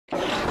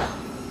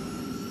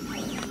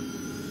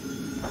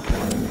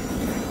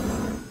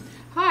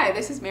Hi,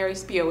 this is Mary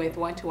Spio with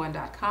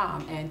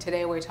 121.com, and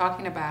today we're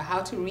talking about how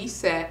to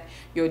reset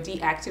your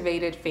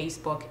deactivated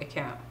Facebook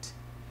account.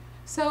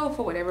 So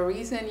for whatever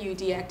reason you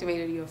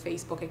deactivated your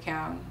Facebook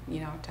account,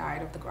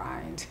 tired of the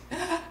grind.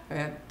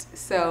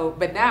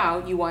 But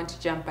now you want to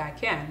jump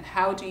back in.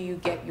 How do you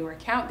get your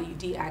account that you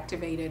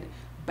deactivated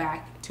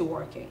back to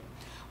working?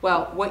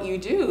 Well, what you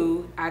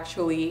do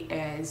actually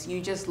is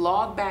you just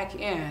log back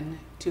in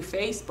to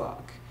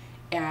Facebook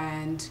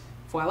and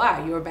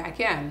voila, you're back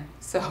in.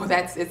 So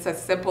it's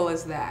as simple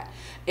as that.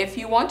 If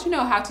you want to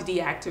know how to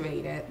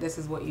deactivate it, this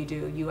is what you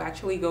do. You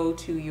actually go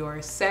to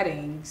your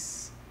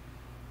settings,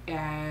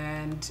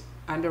 and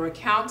under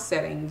account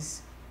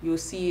settings, you'll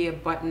see a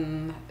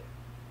button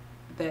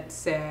that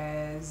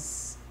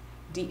says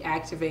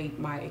deactivate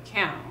my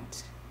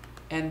account.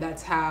 And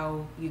that's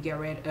how you get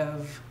rid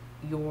of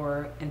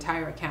your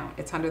entire account.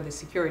 It's under the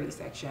security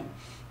section.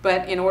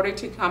 But in order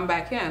to come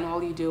back in,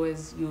 all you do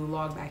is you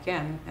log back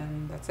in,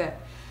 and that's it.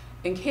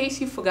 In case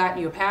you've forgotten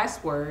your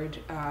password,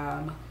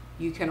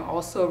 you can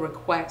also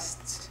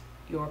request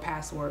your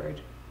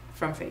password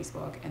from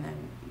Facebook, and then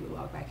you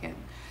log back in.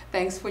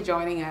 Thanks for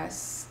joining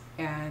us,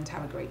 and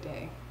have a great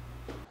day.